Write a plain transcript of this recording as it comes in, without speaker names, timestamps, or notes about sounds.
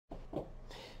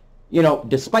You know,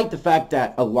 despite the fact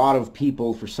that a lot of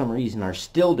people, for some reason, are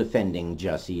still defending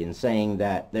Jussie and saying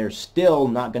that they're still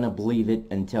not going to believe it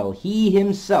until he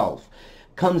himself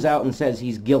comes out and says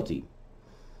he's guilty,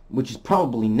 which is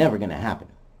probably never going to happen.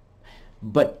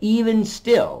 But even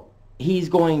still, he's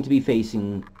going to be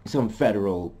facing some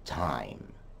federal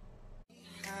time.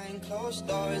 Behind closed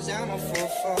doors, I'm a fool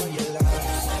for your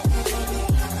love.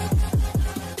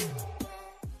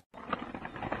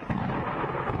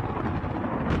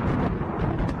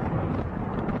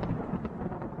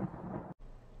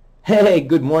 Hey,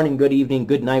 good morning, good evening,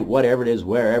 good night, whatever it is,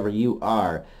 wherever you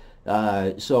are.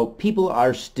 So people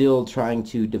are still trying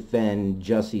to defend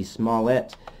Jussie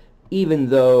Smollett, even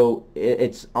though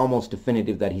it's almost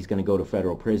definitive that he's going to go to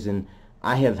federal prison.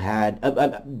 I have had,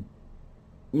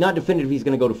 not definitive he's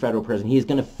going to go to federal prison, he is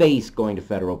going to face going to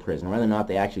federal prison. Whether or not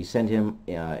they actually send him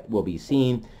will be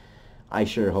seen. I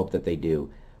sure hope that they do.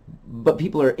 But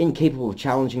people are incapable of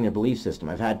challenging their belief system.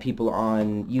 I've had people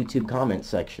on YouTube comment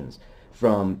sections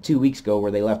from 2 weeks ago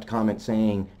where they left a comment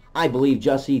saying, I believe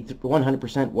Jussie 100%,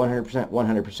 100%,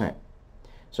 100%.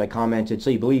 So I commented,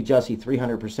 so you believe Jussie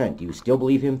 300%. Do you still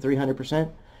believe him 300%?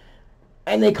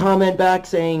 And they comment back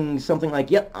saying something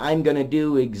like, yep, I'm going to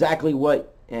do exactly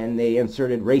what, and they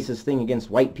inserted racist thing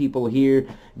against white people here,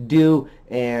 do,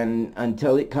 and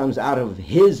until it comes out of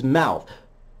his mouth.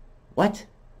 What?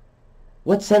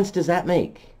 What sense does that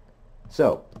make?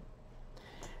 So,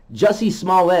 Jussie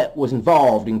Smollett was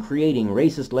involved in creating a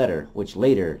racist letter, which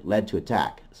later led to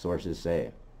attack, sources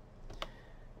say.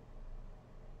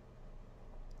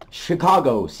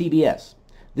 Chicago, CBS.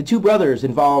 The two brothers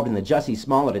involved in the Jussie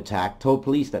Smollett attack told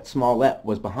police that Smollett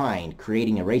was behind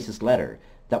creating a racist letter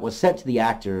that was sent to the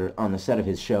actor on the set of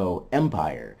his show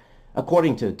Empire,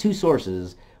 according to two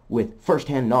sources with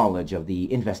first-hand knowledge of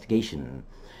the investigation.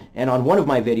 And on one of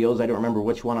my videos, I don't remember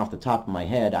which one off the top of my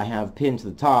head, I have pinned to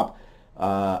the top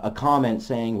a comment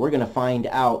saying we're going to find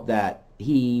out that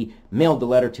he mailed the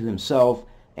letter to himself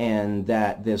and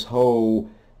that this whole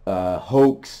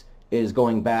hoax is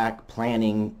going back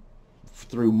planning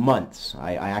through months.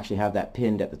 I actually have that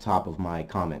pinned at the top of my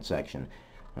comment section.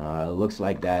 Looks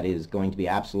like that is going to be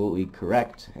absolutely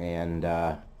correct and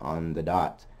on the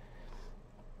dot.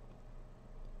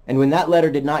 And when that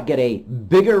letter did not get a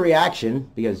bigger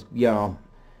reaction, because, you know,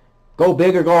 go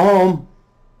big or go home,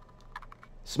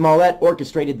 Smollett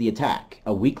orchestrated the attack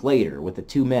a week later with the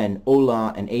two men,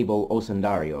 Ola and Abel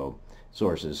Osundario,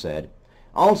 sources said.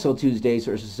 Also Tuesday,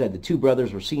 sources said the two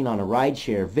brothers were seen on a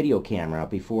rideshare video camera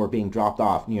before being dropped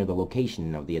off near the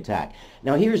location of the attack.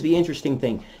 Now here's the interesting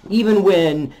thing. Even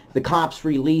when the cops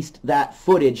released that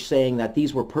footage saying that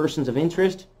these were persons of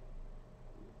interest,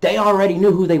 they already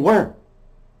knew who they were.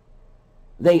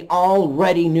 They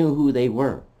already knew who they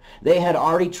were. They had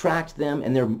already tracked them,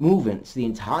 and their movements, the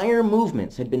entire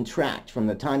movements had been tracked from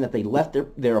the time that they left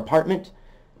their apartment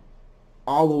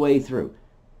all the way through.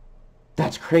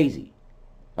 That's crazy.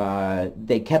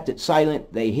 They kept it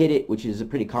silent. They hid it, which is a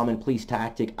pretty common police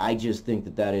tactic. I just think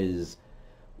that that is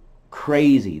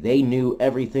crazy. They knew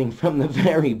everything from the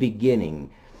very beginning.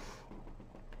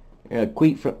 A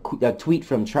tweet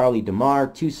from Charlie DeMar,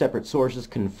 two separate sources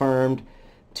confirmed.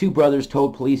 Two brothers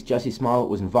told police Jussie Smollett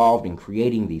was involved in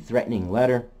creating the threatening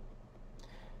letter.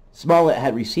 Smollett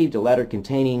had received a letter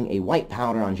containing a white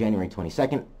powder on January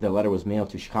 22nd. The letter was mailed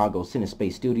to Chicago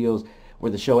CineSpace Studios,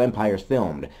 where the show Empire is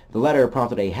filmed. The letter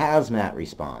prompted a hazmat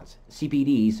response.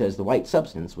 CPD says the white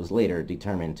substance was later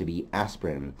determined to be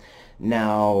aspirin.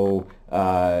 Now,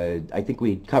 I think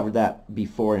we covered that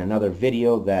before in another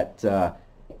video that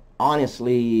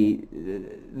honestly,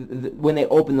 when they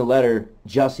opened the letter,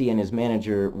 Jussie and his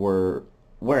manager were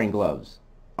wearing gloves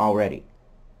already.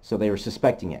 So they were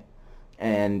suspecting it.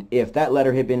 And if that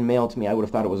letter had been mailed to me, I would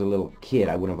have thought it was a little kid.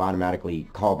 I wouldn't have automatically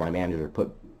called my manager,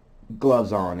 put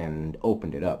gloves on, and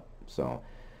opened it up. So,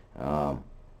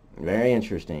 very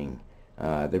interesting.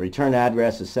 The return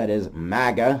address is set as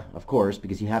MAGA, of course,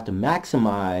 because you have to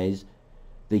maximize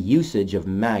the usage of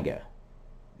MAGA.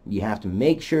 You have to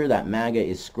make sure that MAGA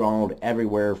is scrawled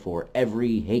everywhere for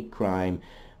every hate crime.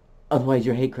 Otherwise,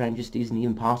 your hate crime just isn't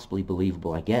even possibly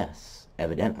believable, I guess,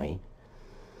 evidently.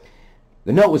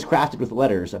 The note was crafted with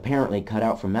letters apparently cut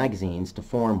out from magazines to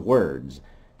form words.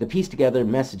 The pieced-together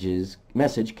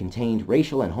message contained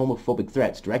racial and homophobic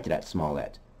threats directed at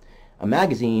Smollett. A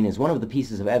magazine is one of the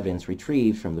pieces of evidence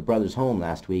retrieved from the brothers' home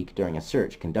last week during a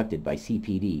search conducted by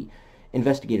CPD.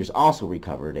 Investigators also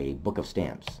recovered a book of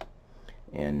stamps.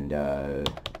 And it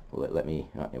won't let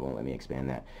me expand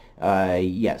that.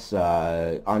 Yes,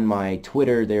 on my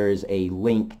Twitter there is a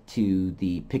link to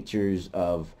the pictures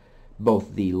of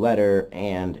both the letter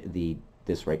and the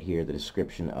this right here, the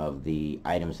description of the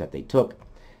items that they took.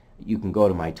 You can go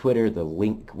to my Twitter. The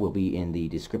link will be in the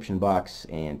description box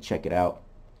and check it out.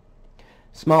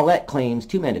 Smollett claims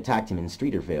 2 men attacked him in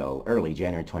Streeterville early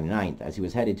January 29th as he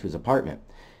was headed to his apartment.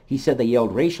 He said they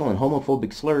yelled racial and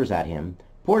homophobic slurs at him,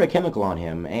 poured a chemical on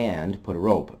him, and put a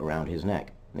rope around his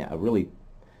neck.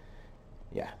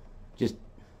 Just,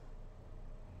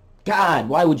 God,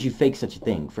 why would you fake such a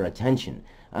thing? For attention?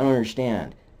 I don't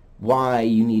understand why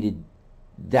you needed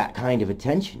that kind of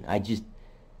attention.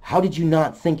 How did you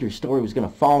not think your story was going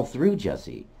to fall through,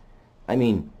 Jussie? I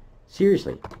mean,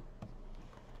 seriously.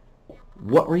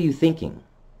 What were you thinking?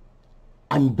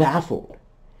 I'm baffled.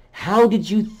 How did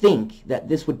you think that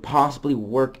this would possibly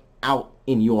work out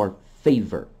in your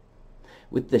favor?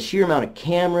 With the sheer amount of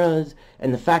cameras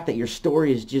and the fact that your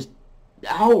story is just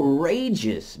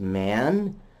outrageous,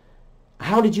 man.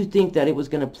 How did you think that it was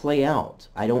going to play out?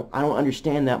 I don't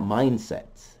understand that mindset.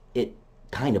 It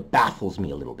kind of baffles me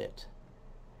a little bit.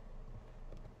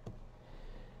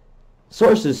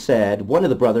 Sources said one of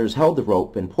the brothers held the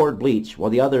rope and poured bleach while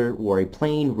the other wore a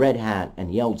plain red hat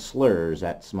and yelled slurs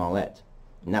at Smollett.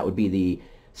 And that would be the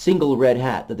single red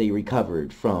hat that they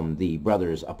recovered from the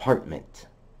brothers' apartment.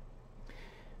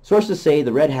 Sources say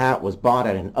the red hat was bought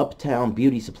at an uptown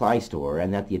beauty supply store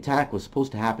and that the attack was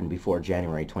supposed to happen before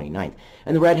January 29th.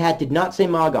 And the red hat did not say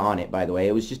MAGA on it, by the way.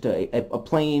 It was just a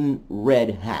plain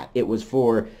red hat. It was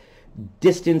for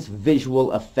distance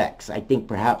visual effects. I think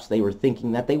perhaps they were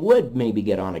thinking that they would maybe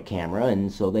get on a camera, and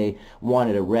so they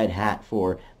wanted a red hat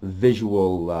for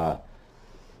visual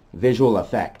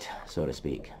effect, so to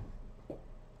speak.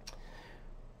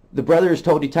 The brothers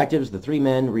told detectives the 3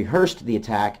 men rehearsed the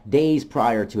attack days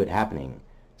prior to it happening.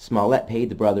 Smollett paid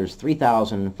the brothers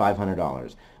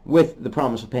 $3,500, with the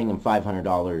promise of paying them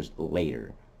 $500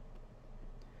 later.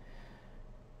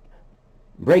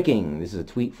 Breaking, this is a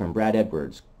tweet from Brad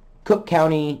Edwards. Cook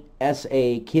County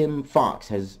S.A. Kim Fox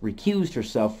has recused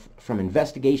herself from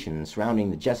investigations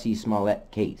surrounding the Jussie Smollett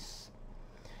case.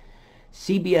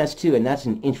 CBS 2, and that's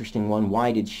an interesting one.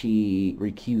 Why did she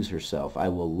recuse herself? I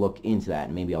will look into that,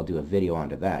 and maybe I'll do a video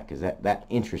onto that, because that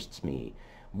interests me.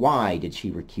 Why did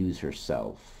she recuse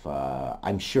herself?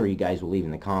 I'm sure you guys will leave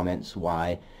in the comments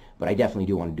why, but I definitely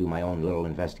do want to do my own little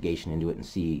investigation into it and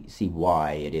see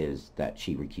why it is that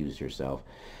she recused herself.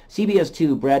 CBS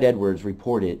 2, Brad Edwards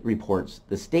reports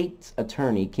the state's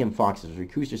attorney, Kim Fox, has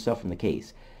recused herself from the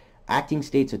case. Acting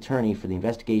state's attorney for the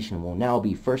investigation will now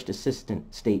be First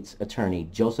Assistant State's Attorney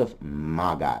Joseph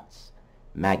Maggots.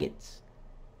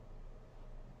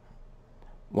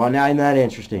 Well, now isn't that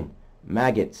interesting?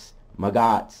 Maggots,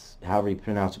 however you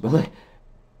pronounce it. But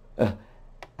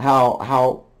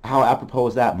how apropos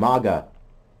is that? MAGA.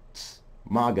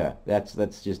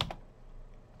 That's just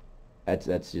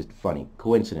funny.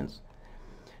 Coincidence.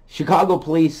 Chicago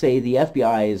police say the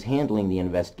FBI is handling the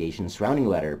investigation surrounding the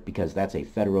letter because that's a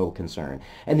federal concern.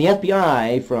 And the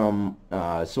FBI, from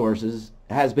sources,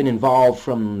 has been involved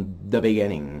from the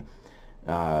beginning.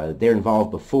 They're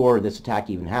involved before this attack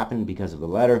even happened because of the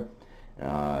letter.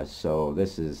 So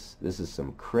this is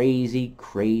some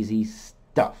crazy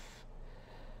stuff.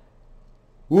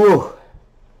 Woo!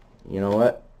 You know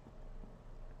what?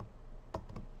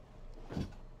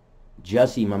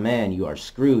 Jussie, my man, you are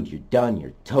screwed. You're done.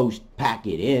 You're toast. Pack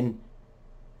it in,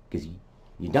 because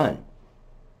you're done.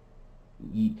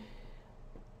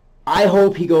 I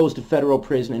hope he goes to federal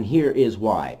prison, and here is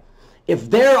why.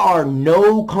 If there are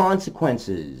no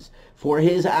consequences for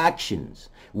his actions,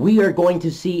 we are going to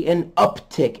see an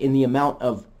uptick in the amount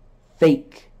of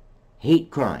fake hate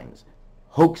crimes,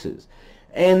 hoaxes.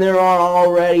 And there are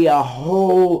already a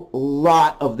whole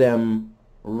lot of them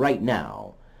right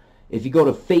now. If you go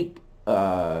to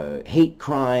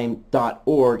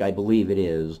hatecrime.org, I believe it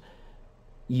is,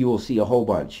 you will see a whole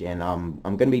bunch. And I'm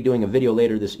going to be doing a video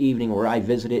later this evening where I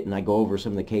visit it and I go over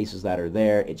some of the cases that are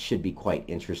there. It should be quite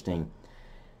interesting.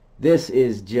 This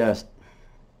is just,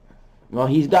 well,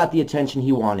 he's got the attention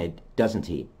he wanted, doesn't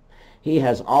he? He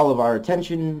has all of our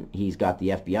attention. He's got the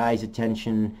FBI's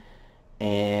attention.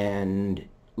 And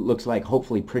looks like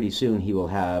hopefully pretty soon he will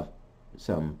have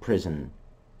some prison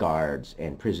guards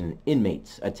and prison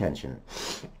inmates' attention.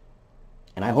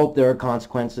 And I hope there are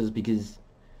consequences, because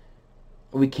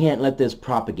we can't let this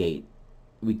propagate.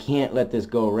 We can't let this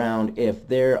go around. If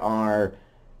there are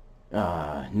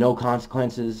no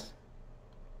consequences,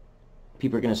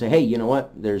 people are going to say, hey, you know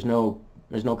what? There's no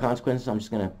consequences. I'm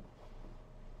just going to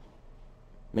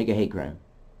make a hate crime.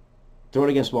 Throw it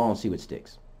against the wall and see what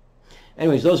sticks.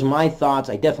 Anyways, those are my thoughts.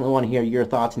 I definitely want to hear your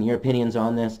thoughts and your opinions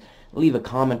on this. Leave a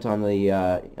comment on the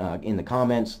in the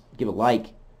comments. Give a like.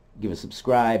 Give a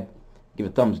subscribe. Give a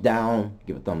thumbs down.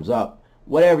 Give a thumbs up.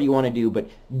 whatever you want to do, but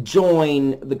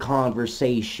join the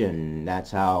conversation.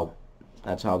 That's how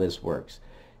this works.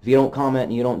 If you don't comment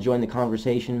and you don't join the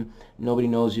conversation, nobody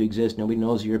knows you exist, nobody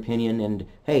knows your opinion, and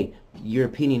hey, your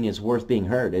opinion is worth being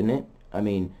heard, isn't it? I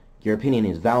mean, your opinion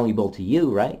is valuable to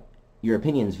you, right? Your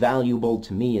opinion is valuable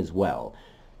to me as well.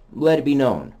 Let it be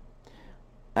known.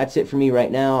 That's it for me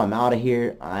right now. I'm out of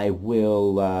here. I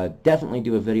will definitely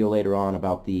do a video later on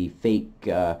about the fake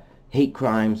hate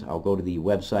crimes. I'll go to the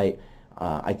website.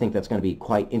 I think that's going to be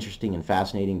quite interesting and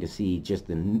fascinating to see just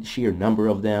the sheer number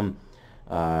of them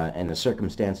and the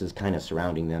circumstances kind of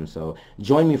surrounding them. So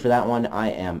join me for that one.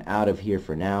 I am out of here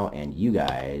for now, and you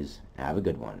guys have a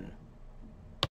good one.